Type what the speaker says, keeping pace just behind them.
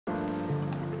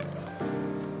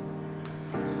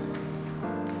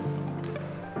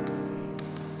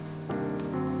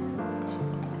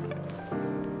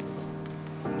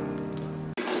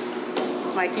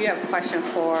Mike, you have a question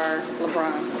for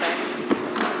LeBron, okay?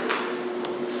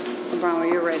 LeBron, when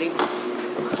you're ready.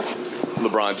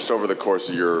 LeBron, just over the course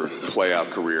of your playoff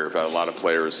career, you've had a lot of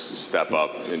players step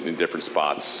up in different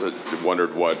spots. I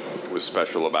wondered what was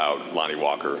special about Lonnie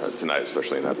Walker tonight,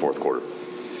 especially in that fourth quarter.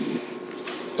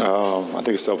 I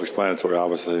think it's self-explanatory,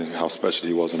 obviously, how special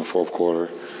he was in the fourth quarter.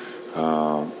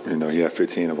 He had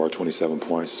 15 of our 27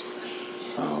 points.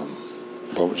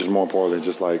 But just more importantly,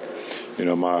 just like,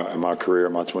 my career,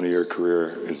 my 20-year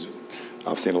career,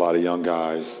 I've seen a lot of young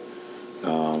guys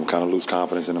kind of lose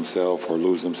confidence in themselves or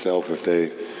lose themselves if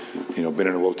they've, been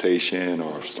in a rotation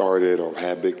or started or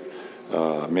had big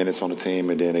minutes on the team,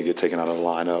 and then they get taken out of the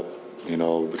lineup,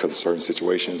 because of certain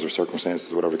situations or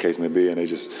circumstances, whatever the case may be, and they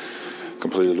just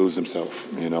completely lose themselves,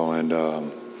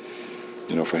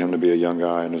 for him to be a young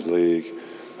guy in this league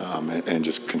and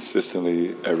just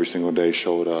consistently every single day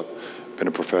showed up, been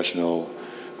a professional,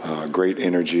 great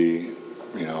energy,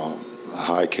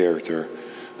 high character.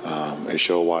 It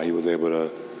showed why he was able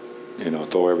to,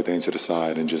 throw everything to the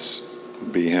side and just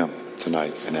be him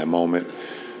tonight in that moment.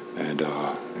 And,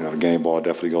 the game ball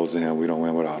definitely goes to him. We don't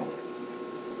win without him.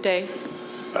 Dave?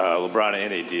 LeBron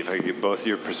and AD, if I could get both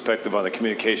your perspective on the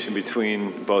communication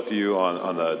between both of you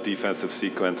on the defensive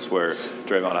sequence where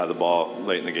Draymond had the ball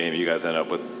late in the game, you guys end up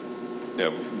with,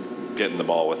 getting the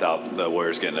ball without the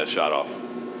Warriors getting a shot off.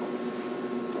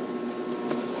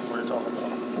 What are you talking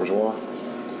about? Which one?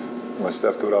 When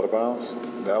Steph threw it out of bounds?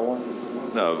 That one?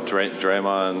 No,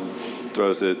 Draymond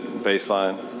throws it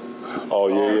baseline. Oh,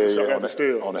 yeah. So got the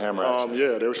steal. On the hammer action.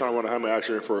 Yeah, they were trying to run a hammer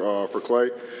action for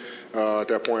Clay. At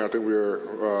that point, I think we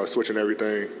were switching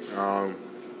everything,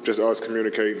 just us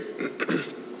communicating.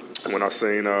 When I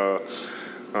seen, I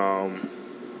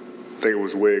think it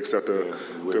was Wiggs set the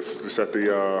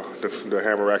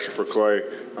hammer action for Clay.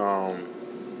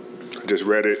 Just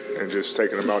read it and just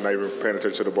taking him out, not even paying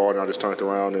attention to the ball. Now just turned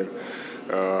around and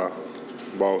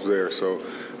ball was there. So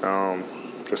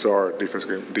that's our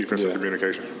defensive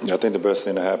communication. Yeah, I think the best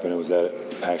thing that happened was that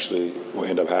actually what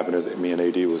ended up happening is that me and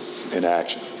AD was in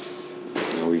action.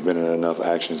 We've been in enough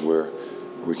actions where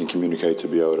we can communicate to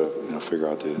be able to, figure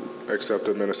out the. Except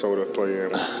the Minnesota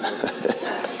play-in.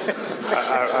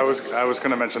 I was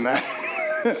going to mention that.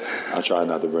 I try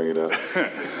not to bring it up.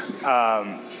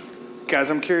 Guys,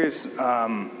 I'm curious,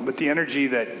 with the energy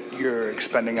that you're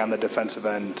expending on the defensive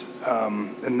end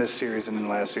in this series and in the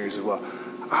last series as well,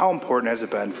 how important has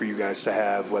it been for you guys to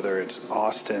have, whether it's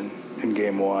Austin in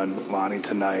Game 1, Lonnie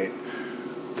tonight,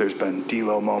 there's been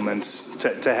D'Lo moments,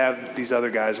 to have these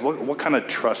other guys, what kind of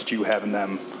trust do you have in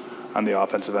them on the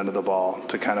offensive end of the ball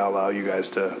to kind of allow you guys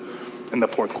to, in the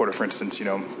fourth quarter, for instance,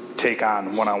 take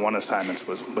on one-on-one assignments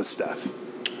with Steph?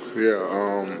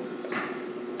 Yeah,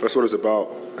 that's what it's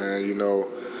about. And,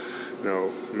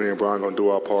 me and Brian going to do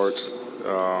our parts.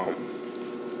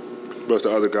 But it's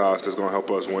the other guys that's going to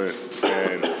help us win.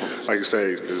 And like you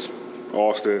say, it's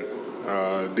Austin,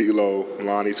 D'Lo,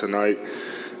 Lonnie tonight,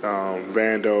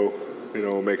 Vando,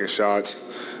 making shots,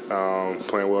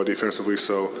 playing well defensively.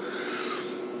 So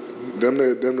them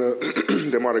are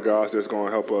the guys that's going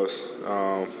to help us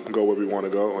go where we want to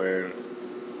go. And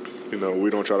we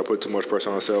don't try to put too much pressure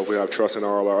on ourselves. We have trust in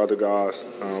all our other guys.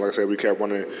 Like I said, we kept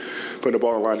putting the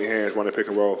ball in Lonnie's hands, running pick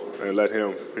and roll, and let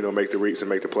him, make the reads and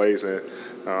make the plays. And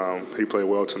he played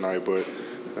well tonight. But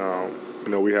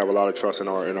we have a lot of trust in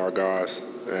our guys,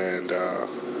 and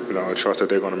trust that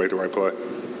they're going to make the right play.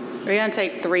 We're going to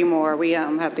take 3 more. We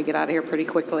have to get out of here pretty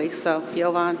quickly. So,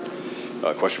 Jovan.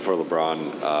 Question for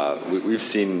LeBron. We've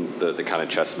seen the kind of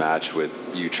chess match with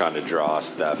you trying to draw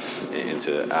Steph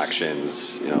into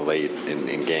actions, late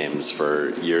in games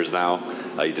for years now.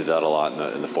 You did that a lot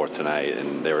in the fourth tonight,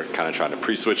 and they were kind of trying to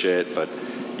pre-switch it, but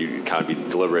you kind of be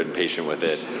deliberate and patient with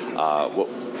it.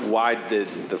 Why did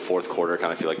the fourth quarter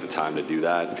kind of feel like the time to do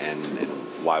that, and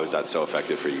why was that so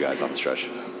effective for you guys on the stretch?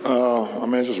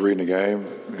 It's just reading the game,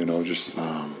 just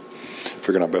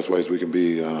figuring out best ways we can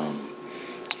be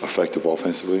effective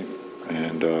offensively,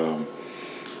 and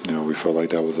we felt like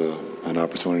that was an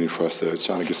opportunity for us to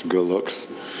try to get some good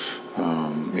looks.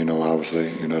 Obviously,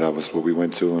 that was what we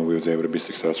went to, and we was able to be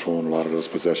successful in a lot of those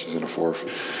possessions in the fourth.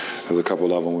 There's a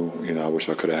couple of them, I wish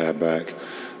I could have had back,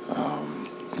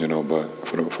 but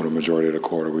for the majority of the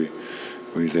quarter, we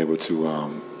was able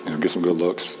to get some good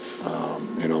looks,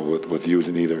 with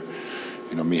using either.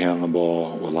 Me handling the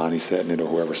ball, with Lonnie setting it, or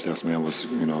whoever Steph's man was,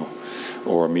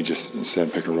 or me just setting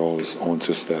pick and rolls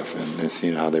onto Steph and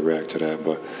seeing how they react to that.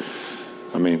 But,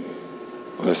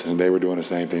 listen, they were doing the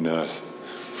same thing to us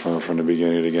from the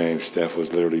beginning of the game. Steph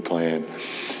was literally playing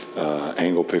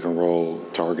angle pick and roll,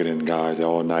 targeting guys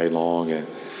all night long, and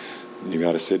you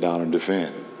got to sit down and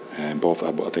defend. And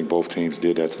I think both teams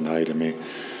did that tonight. I mean,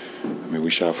 we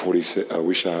shot 46.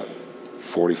 We shot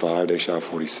 45. They shot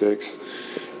 46.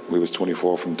 We was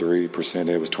 24 from 3%.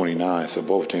 They was 29. So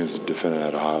both teams defended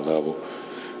at a high level.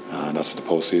 And that's what the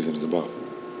postseason is about.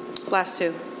 Last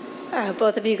two.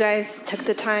 Both of you guys took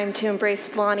the time to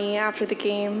embrace Lonnie after the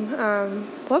game.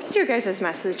 What was your guys'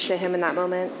 message to him in that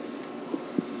moment?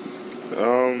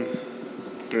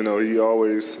 He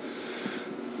always,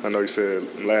 I know he said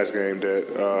last game that,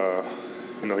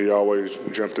 he always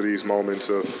dreamt of these moments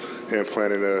of him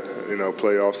playing in the,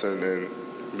 playoffs and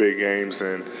big games.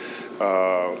 And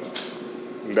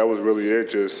that was really it,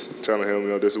 just telling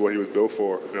him, this is what he was built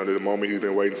for. The moment he's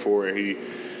been waiting for, and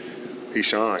he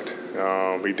shined.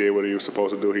 He did what he was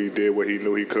supposed to do. He did what he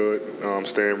knew he could,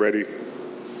 staying ready.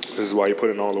 This is why he put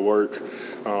in all the work.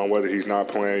 Whether he's not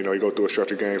playing, he go through a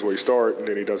stretch of games where he start and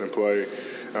then he doesn't play,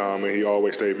 and he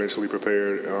always stayed mentally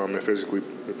prepared and physically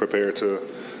prepared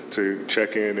to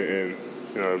check in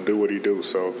and do what he do.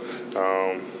 So,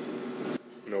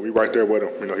 we right there with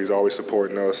him. He's always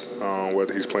supporting us,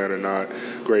 whether he's playing or not.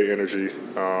 Great energy,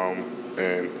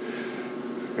 and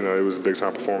it was a big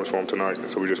time performance for him tonight.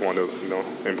 So we just wanted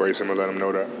to embrace him and let him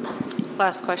know that.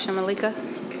 Last question, Malika.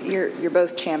 You're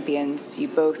both champions.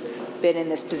 You've both been in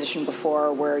this position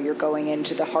before where you're going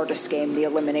into the hardest game, the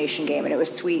elimination game, and it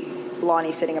was sweet,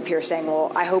 Lonnie sitting up here saying,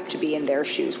 well, I hope to be in their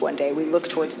shoes one day. We look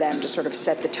towards them to sort of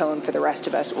set the tone for the rest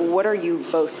of us. What are you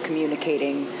both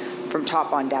communicating from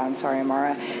top on down,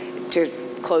 Amara, to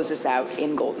close this out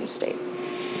in Golden State?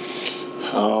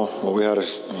 Well, we had a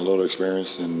little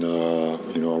experience in,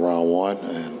 round one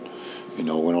and,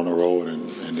 went on the road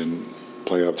and then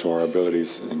play up to our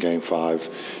abilities in Game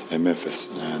 5 in Memphis.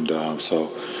 And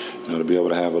to be able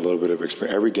to have a little bit of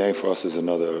experience. Every game for us is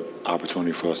another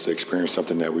opportunity for us to experience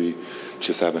something that we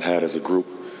just haven't had as a group.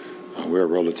 We're a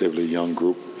relatively young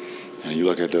group. And you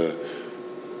look at the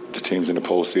teams in the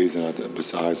postseason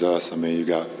besides us, you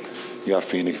got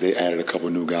Phoenix. They added a couple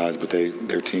new guys, but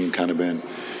their team kind of been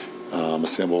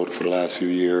assembled for the last few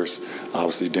years.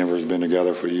 Obviously, Denver's been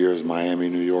together for years, Miami,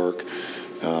 New York.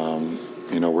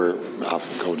 We're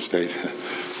obviously Golden State.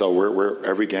 So we're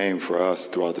every game for us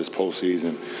throughout this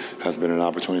postseason has been an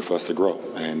opportunity for us to grow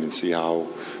and see how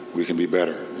we can be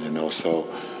better. So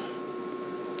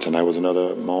tonight was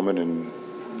another moment, and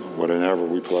whenever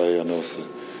we play, I know it's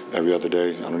every other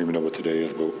day. I don't even know what today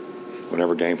is, but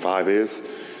whenever Game 5 is,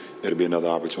 it'll be another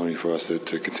opportunity for us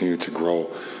to continue to grow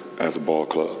as a ball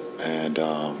club. And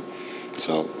I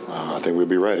think we'll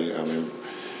be ready.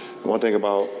 One thing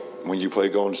about when you play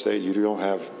Golden State, you don't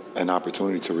have an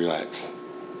opportunity to relax.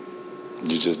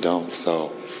 You just don't.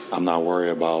 So I'm not worried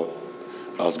about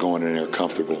us going in there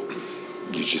comfortable.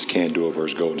 You just can't do it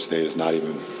versus Golden State. It's not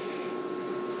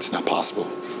possible.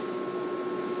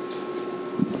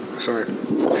 Sorry.